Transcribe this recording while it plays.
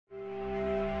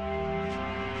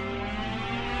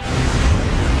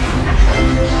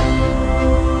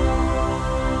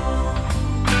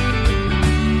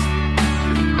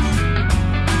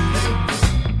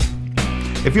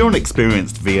If you're an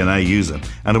experienced VNA user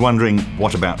and are wondering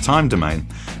what about time domain,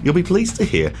 you'll be pleased to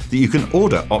hear that you can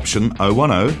order option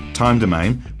 010 time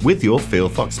domain with your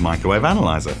FieldFox microwave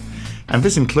analyzer, and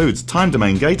this includes time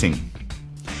domain gating.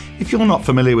 If you're not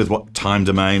familiar with what time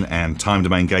domain and time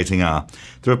domain gating are,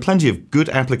 there are plenty of good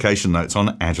application notes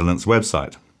on Agilent's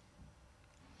website.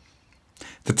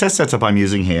 The test setup I'm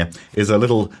using here is a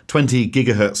little 20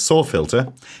 GHz SAW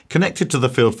filter connected to the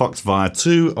FieldFox via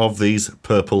two of these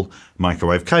purple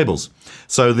microwave cables.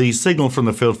 So the signal from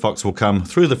the FieldFox will come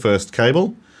through the first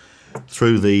cable,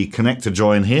 through the connector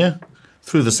join here,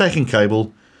 through the second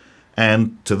cable,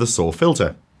 and to the SAW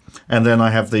filter. And then I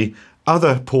have the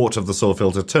other port of the SAW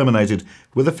filter terminated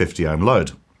with a 50 ohm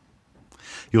load.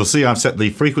 You'll see I've set the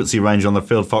frequency range on the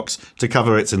FieldFox to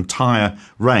cover its entire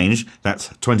range. That's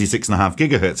 26.5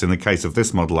 GHz in the case of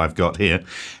this model I've got here.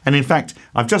 And in fact,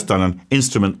 I've just done an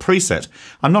instrument preset.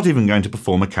 I'm not even going to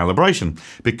perform a calibration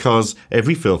because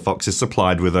every FieldFox is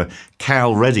supplied with a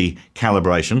CAL-ready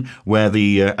calibration where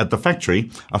at the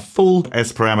factory, a full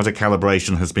S-parameter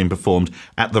calibration has been performed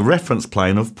at the reference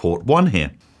plane of port 1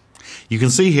 here. You can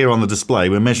see here on the display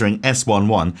we're measuring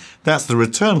S11. That's the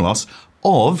return loss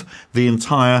of the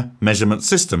entire measurement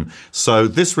system. So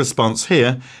this response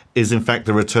here is in fact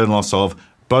the return loss of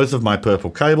both of my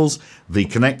purple cables, the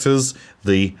connectors,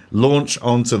 the launch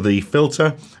onto the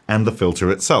filter, and the filter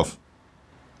itself.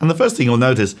 And the first thing you'll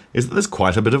notice is that there's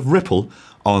quite a bit of ripple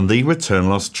on the return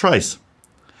loss trace.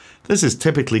 This is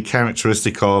typically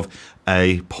characteristic of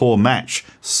a poor match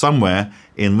somewhere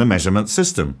in the measurement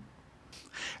system.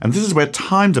 And this is where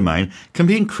time domain can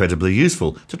be incredibly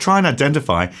useful to try and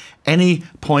identify any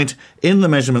point in the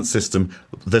measurement system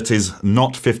that is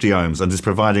not 50 ohms and is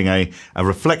providing a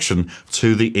reflection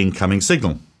to the incoming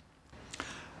signal.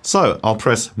 So I'll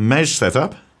press Mesh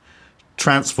Setup,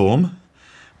 Transform,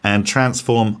 and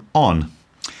Transform On.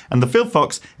 And the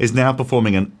FieldFox is now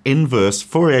performing an inverse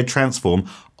Fourier transform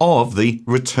of the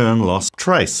return loss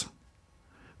trace.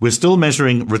 We're still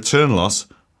measuring return loss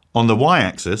on the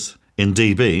y-axis in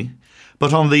dB,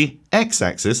 but on the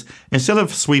x-axis, instead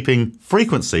of sweeping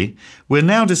frequency, we're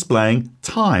now displaying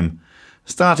time,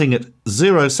 starting at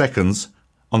 0 seconds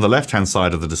on the left-hand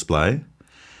side of the display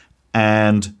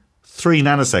and 3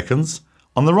 nanoseconds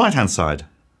on the right-hand side.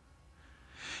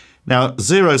 Now,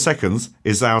 0 seconds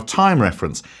is our time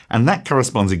reference, and that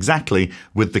corresponds exactly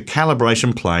with the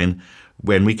calibration plane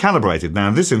when we calibrated. Now,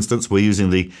 in this instance, we're using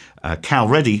the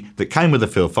CAL-ready that came with the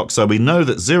FieldFox, so we know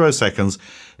that 0 seconds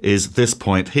is this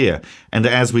point here. And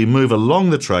as we move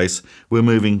along the trace, we're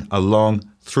moving along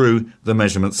through the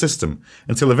measurement system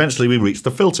until eventually we reach the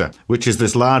filter, which is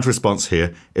this large response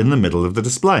here in the middle of the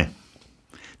display.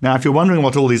 Now, if you're wondering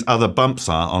what all these other bumps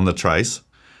are on the trace,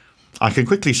 I can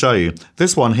quickly show you.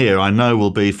 This one here I know will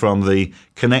be from the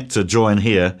connector join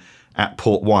here at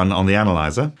port 1 on the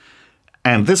analyzer.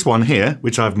 And this one here,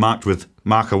 which I've marked with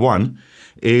marker 1,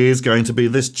 is going to be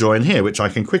this join here, which I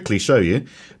can quickly show you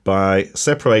by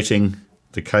separating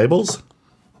the cables.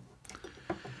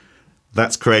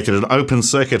 That's created an open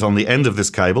circuit on the end of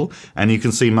this cable, and you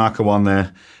can see marker 1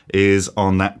 there is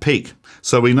on that peak.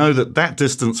 So we know that that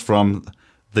distance from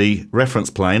the reference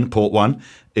plane, port 1,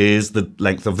 is the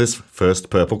length of this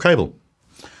first purple cable.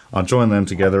 I'll join them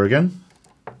together again.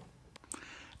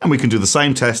 And we can do the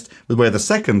same test with where the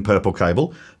second purple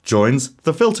cable joins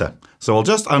the filter. So I'll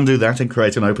just undo that and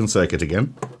create an open circuit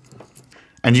again.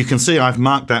 And you can see I've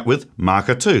marked that with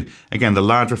marker 2. Again, the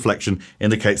large reflection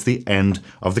indicates the end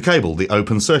of the cable, the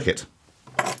open circuit.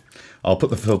 I'll put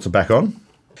the filter back on.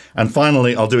 And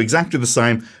finally, I'll do exactly the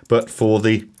same, but for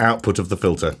the output of the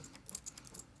filter.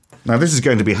 Now this is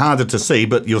going to be harder to see,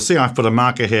 but you'll see I've put a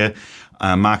marker here,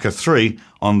 marker 3,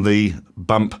 on the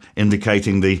bump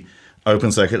indicating the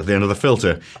open circuit at the end of the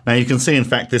filter. Now you can see in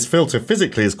fact this filter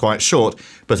physically is quite short,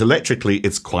 but electrically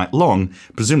it's quite long,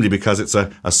 presumably because it's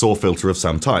a SAW filter of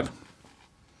some type.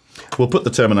 We'll put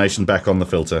the termination back on the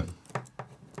filter.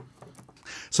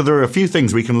 So there are a few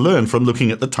things we can learn from looking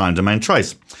at the time domain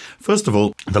trace. First of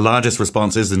all, the largest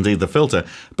response is indeed the filter,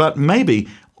 but maybe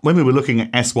when we were looking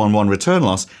at S11 return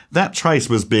loss, that trace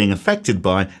was being affected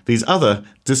by these other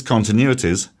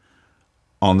discontinuities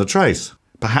on the trace.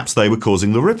 Perhaps they were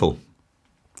causing the ripple.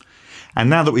 And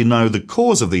now that we know the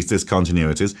cause of these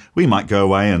discontinuities, we might go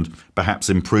away and perhaps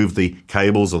improve the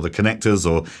cables or the connectors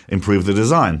or improve the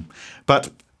design. But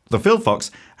the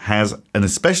FieldFox has an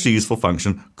especially useful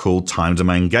function called time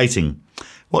domain gating.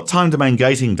 What time domain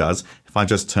gating does, if I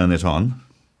just turn it on,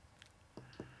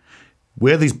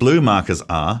 where these blue markers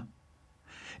are,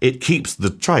 it keeps the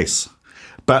trace.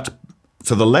 But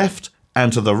to the left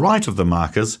and to the right of the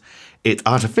markers, it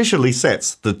artificially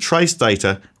sets the trace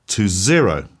data to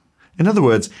 0. In other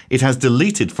words, it has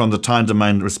deleted from the time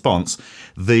domain response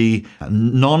the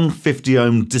non-50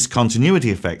 ohm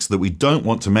discontinuity effects that we don't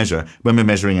want to measure when we're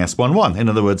measuring S11. In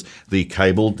other words, the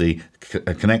cable, the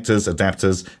connectors,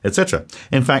 adapters, etc.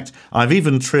 In fact, I've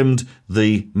even trimmed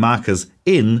the markers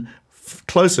in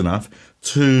close enough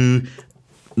to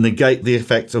negate the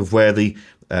effect of where the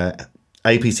APC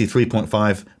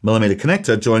 3.5mm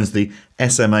connector joins the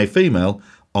SMA female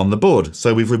on the board.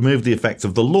 So we've removed the effect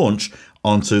of the launch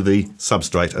onto the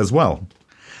substrate as well.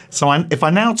 So if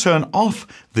I now turn off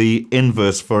the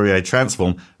inverse Fourier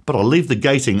transform, but I'll leave the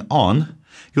gating on,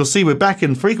 you'll see we're back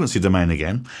in frequency domain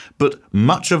again, but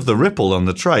much of the ripple on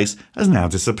the trace has now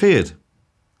disappeared.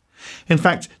 In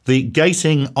fact, the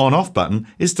gating on-off button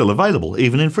is still available,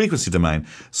 even in frequency domain.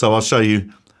 So I'll show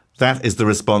you that is the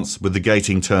response with the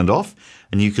gating turned off,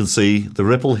 and you can see the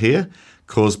ripple here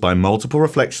caused by multiple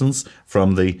reflections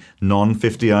from the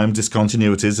non-50 ohm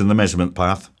discontinuities in the measurement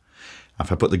path.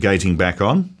 If I put the gating back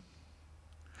on,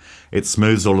 it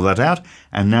smooths all of that out,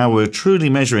 and now we're truly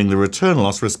measuring the return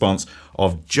loss response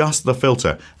of just the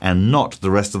filter and not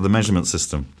the rest of the measurement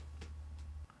system.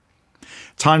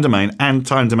 Time domain and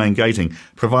time domain gating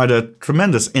provide a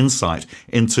tremendous insight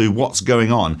into what's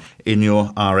going on in your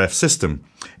RF system.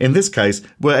 In this case,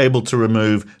 we're able to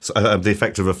remove the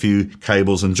effect of a few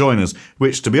cables and joiners,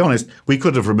 which, to be honest, we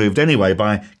could have removed anyway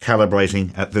by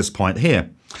calibrating at this point here.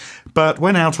 But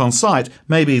when out on site,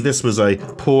 maybe this was a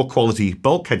poor quality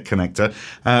bulkhead connector,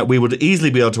 we would easily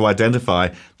be able to identify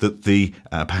that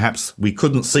perhaps we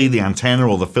couldn't see the antenna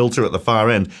or the filter at the far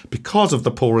end because of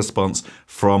the poor response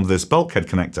from this bulkhead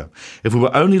connector. If we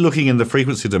were only looking in the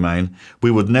frequency domain,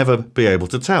 we would never be able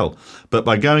to tell. But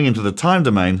by going into the time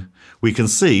domain, we can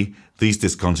see these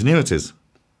discontinuities.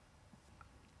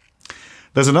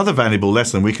 There's another valuable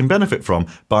lesson we can benefit from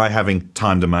by having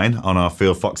time domain on our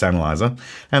FieldFox analyzer,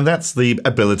 and that's the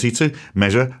ability to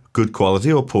measure good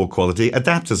quality or poor quality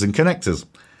adapters and connectors.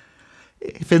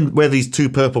 Where these two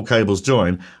purple cables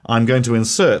join, I'm going to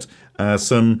insert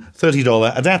some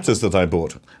 $30 adapters that I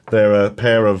bought. They're a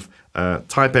pair of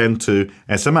Type N to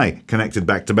SMA connected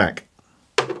back to back.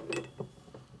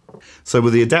 So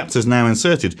with the adapters now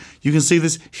inserted, you can see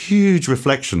this huge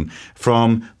reflection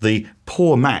from the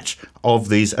poor match of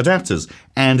these adapters.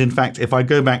 And in fact, if I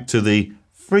go back to the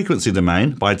frequency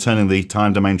domain by turning the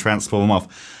time domain transform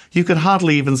off, you can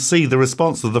hardly even see the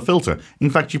response of the filter. In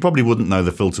fact, you probably wouldn't know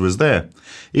the filter is there.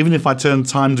 Even if I turn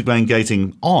time domain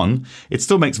gating on, it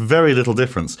still makes very little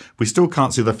difference. We still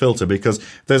can't see the filter because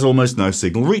there's almost no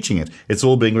signal reaching it. It's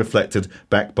all being reflected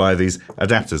back by these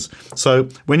adapters. So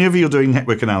whenever you're doing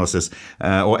network analysis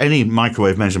or any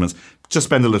microwave measurements, just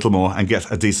spend a little more and get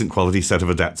a decent quality set of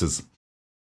adapters.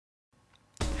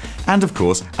 And of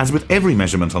course, as with every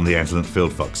measurement on the Agilent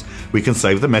FieldFox, we can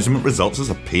save the measurement results as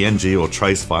a PNG or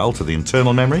trace file to the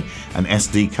internal memory, an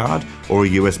SD card, or a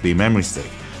USB memory stick,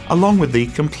 along with the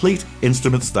complete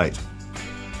instrument state.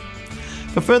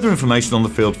 For further information on the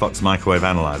FieldFox microwave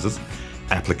analyzers,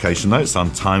 application notes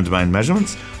on time domain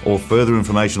measurements, or further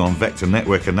information on vector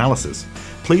network analysis,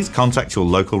 please contact your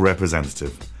local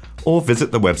representative or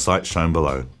visit the website shown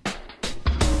below.